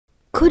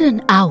Could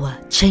an hour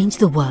change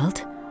the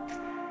world?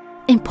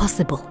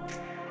 Impossible.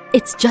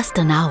 It's just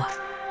an hour.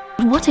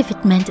 But what if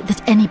it meant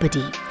that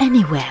anybody,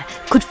 anywhere,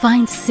 could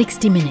find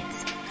 60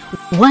 minutes?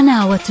 1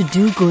 hour to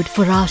do good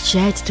for our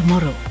shared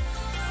tomorrow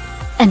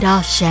and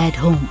our shared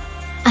home.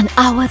 An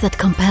hour that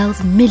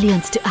compels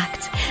millions to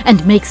act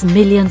and makes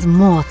millions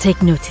more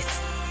take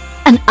notice.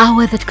 An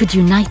hour that could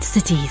unite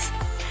cities,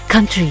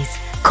 countries,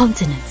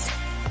 continents,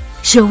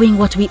 showing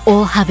what we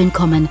all have in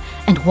common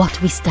and what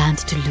we stand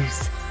to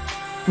lose.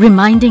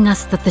 Reminding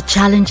us that the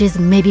challenges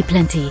may be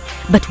plenty,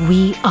 but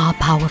we are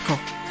powerful.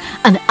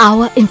 An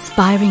hour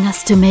inspiring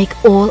us to make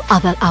all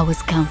other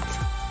hours count.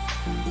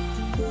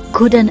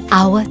 Could an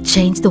hour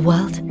change the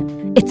world?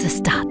 It's a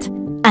start,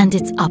 and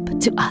it's up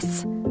to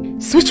us.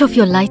 Switch off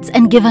your lights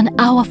and give an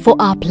hour for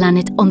our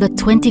planet on the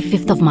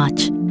 25th of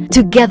March.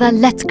 Together,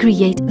 let's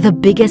create the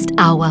biggest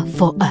hour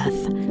for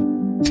Earth.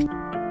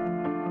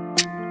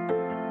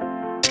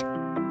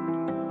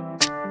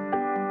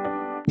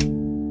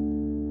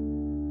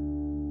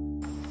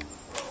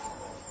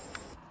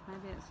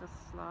 Maybe it's just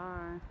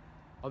slow.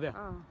 Oh, there.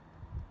 Oh.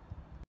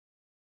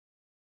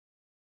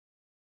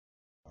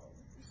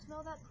 You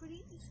smell that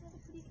pretty? You smell the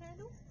pretty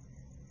candle?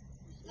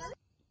 You smell it?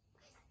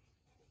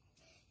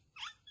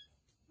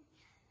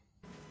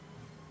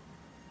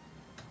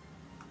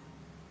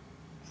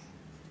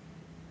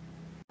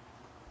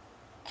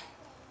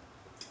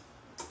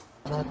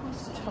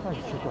 차가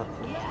있을 것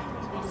같아.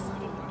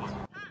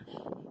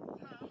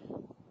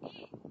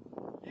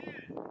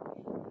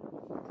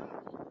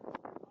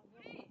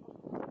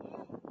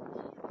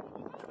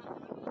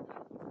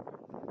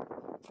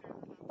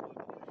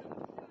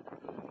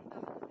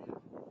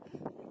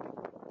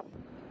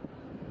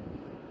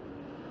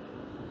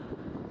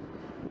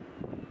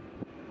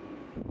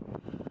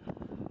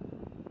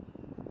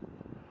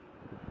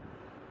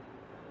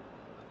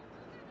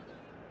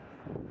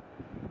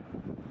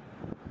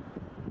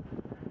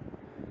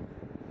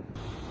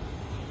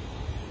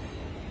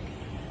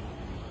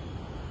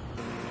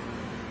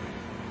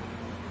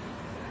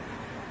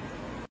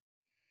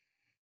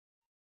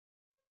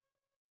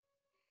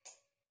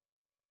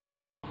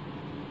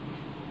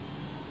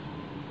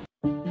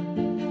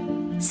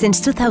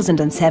 Since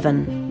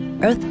 2007,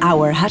 Earth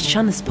Hour has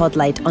shone a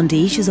spotlight on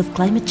the issues of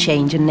climate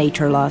change and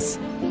nature loss.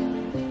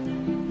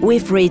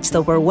 We've reached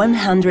over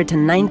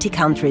 190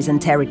 countries and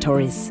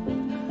territories,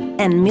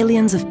 and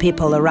millions of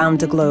people around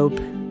the globe,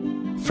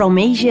 from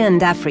Asia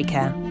and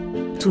Africa,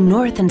 to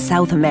North and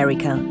South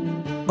America,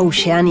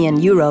 Oceania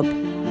and Europe,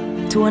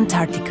 to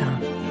Antarctica.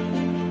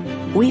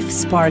 We've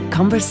sparked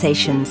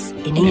conversations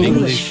in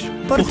English,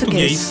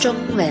 Portuguese,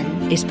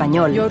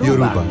 Español,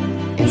 Yoruba,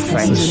 and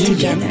French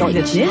together.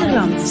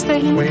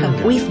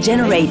 We've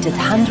generated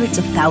hundreds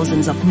of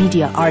thousands of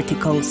media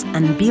articles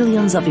and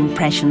billions of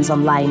impressions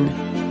online.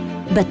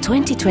 But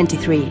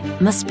 2023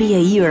 must be a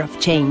year of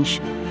change.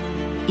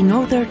 In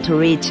order to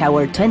reach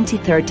our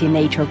 2030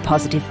 nature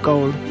positive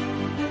goal,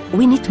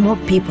 we need more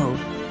people,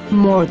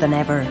 more than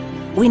ever.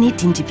 We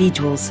need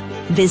individuals,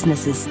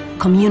 businesses,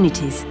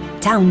 communities,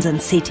 towns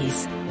and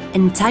cities,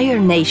 entire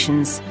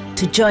nations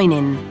to join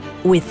in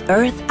with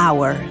Earth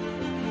Hour,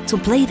 to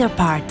play their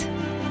part,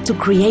 to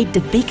create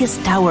the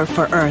biggest tower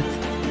for Earth.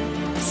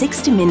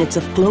 60 minutes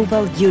of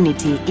global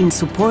unity in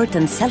support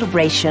and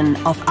celebration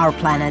of our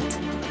planet.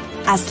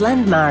 As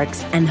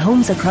landmarks and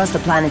homes across the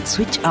planet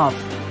switch off,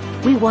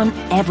 we want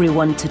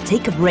everyone to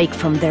take a break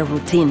from their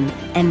routine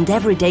and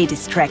everyday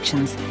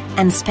distractions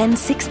and spend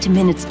 60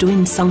 minutes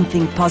doing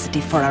something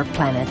positive for our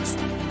planet,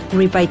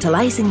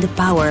 revitalizing the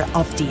power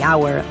of the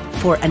hour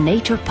for a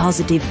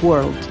nature-positive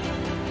world.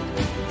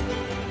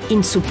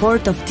 In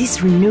support of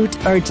this renewed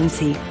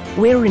urgency,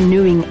 we're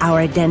renewing our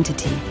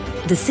identity.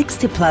 The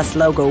 60+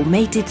 logo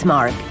made its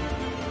mark.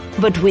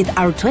 But with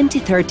our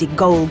 2030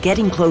 goal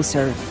getting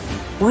closer,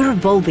 we're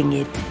evolving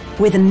it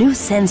with a new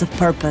sense of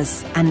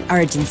purpose and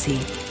urgency.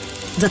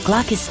 The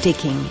clock is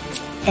ticking,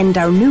 and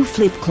our new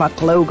flip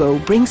clock logo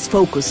brings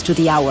focus to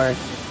the hour,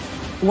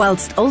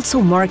 whilst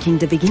also marking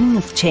the beginning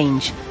of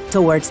change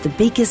towards the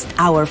biggest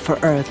hour for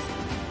Earth,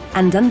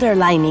 and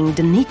underlining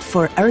the need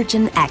for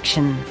urgent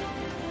action.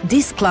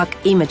 This clock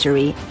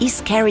imagery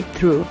is carried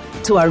through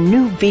to our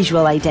new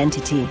visual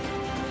identity,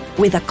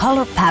 with a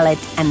color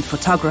palette and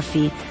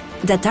photography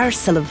that are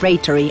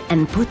celebratory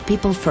and put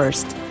people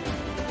first.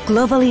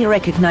 Globally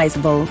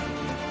recognizable,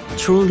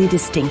 truly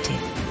distinctive,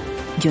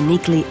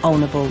 uniquely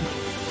ownable.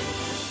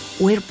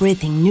 We're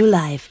breathing new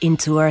life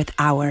into Earth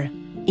Hour,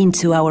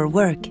 into our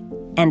work,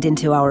 and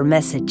into our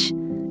message.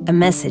 A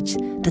message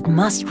that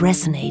must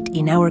resonate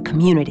in our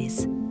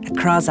communities,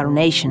 across our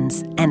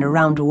nations and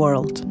around the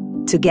world.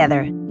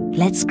 Together,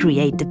 let's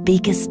create the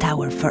biggest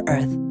tower for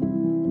Earth.